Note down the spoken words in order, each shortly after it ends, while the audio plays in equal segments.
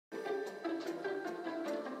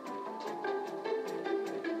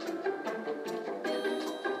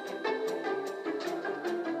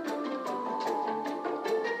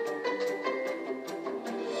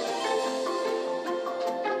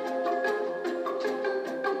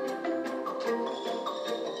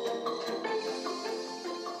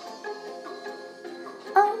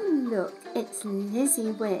it's Lizzie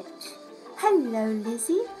Witch. Hello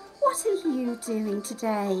Lizzie, what are you doing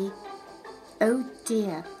today? Oh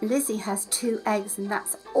dear, Lizzie has 2 eggs and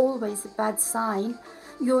that's always a bad sign.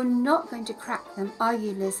 You're not going to crack them, are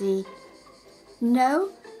you Lizzie? No,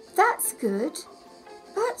 that's good.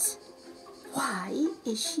 But why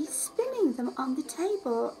is she spinning them on the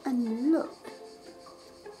table? And look,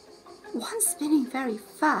 one's spinning very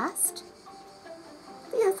fast.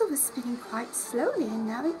 The other was spinning quite slowly and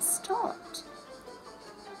now it's stopped.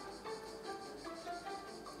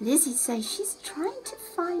 Lizzie says she's trying to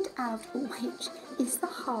find out which is the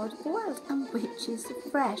hard-boiled and which is the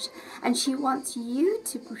fresh, and she wants you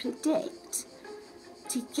to predict,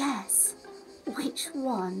 to guess which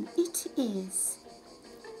one it is.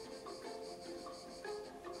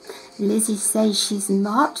 Lizzie says she's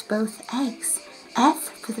marked both eggs, F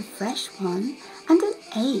for the fresh one and an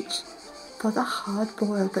H for the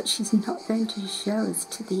hard-boiled, but she's not going to show us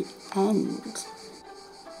to the end.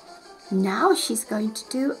 Now she's going to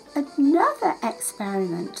do another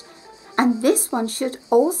experiment, and this one should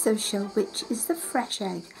also show which is the fresh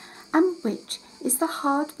egg and which is the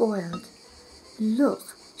hard-boiled.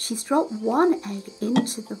 Look, she's dropped one egg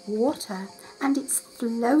into the water and it's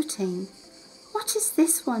floating. What is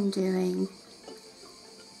this one doing?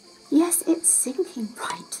 Yes, it's sinking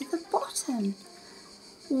right to the bottom.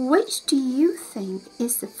 Which do you think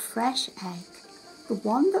is the fresh egg? The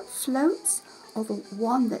one that floats or the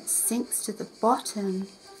one that sinks to the bottom?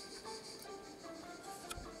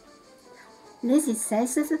 Lizzie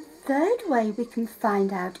says there's a third way we can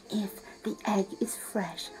find out if the egg is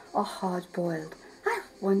fresh or hard-boiled. I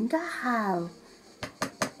wonder how.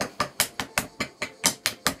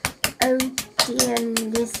 Oh dear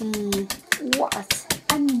Lizzie, what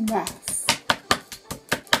a mess.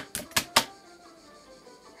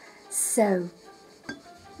 So,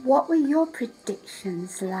 what were your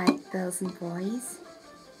predictions like, girls and boys?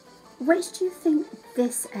 Which do you think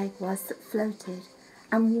this egg was that floated,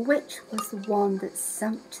 and which was the one that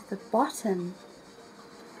sunk to the bottom?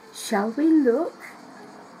 Shall we look?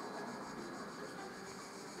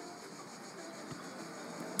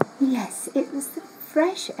 Yes, it was the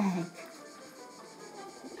fresh egg.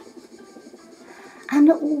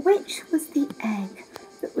 And which was the egg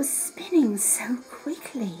that was spinning so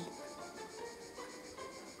quickly?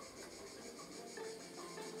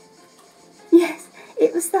 Yes,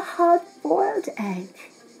 it was the hard-boiled egg.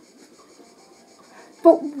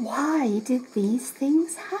 But why did these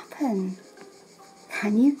things happen?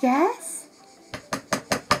 Can you guess?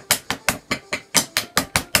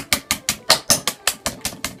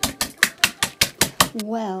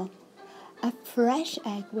 Well, a fresh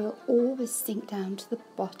egg will always sink down to the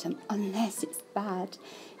bottom unless it's bad,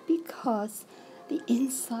 because the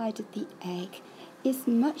inside of the egg is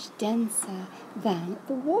much denser than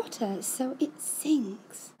the water, so it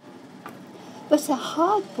sinks. But a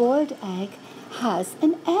hard-boiled egg has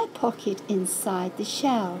an air pocket inside the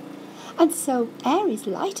shell, and so air is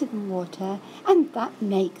lighter than water, and that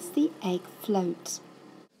makes the egg float.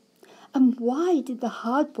 And why did the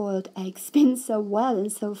hard-boiled egg spin so well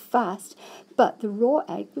and so fast, but the raw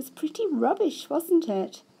egg was pretty rubbish, wasn't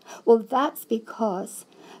it? Well, that's because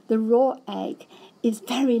the raw egg is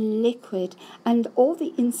very liquid and all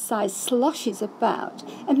the inside sloshes about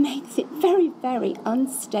and makes it very, very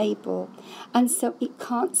unstable, and so it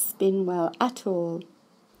can't spin well at all.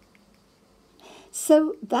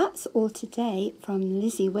 So that's all today from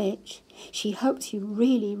Lizzie Witch. She hopes you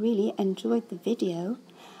really, really enjoyed the video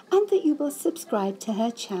and that you will subscribe to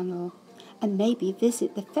her channel and maybe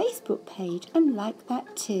visit the Facebook page and like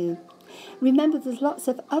that too. Remember, there's lots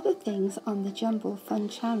of other things on the Jumble Fun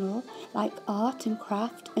channel, like art and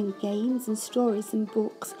craft and games and stories and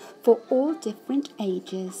books for all different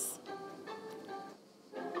ages.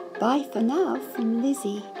 Bye for now from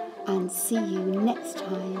Lizzie, and see you next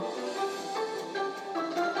time.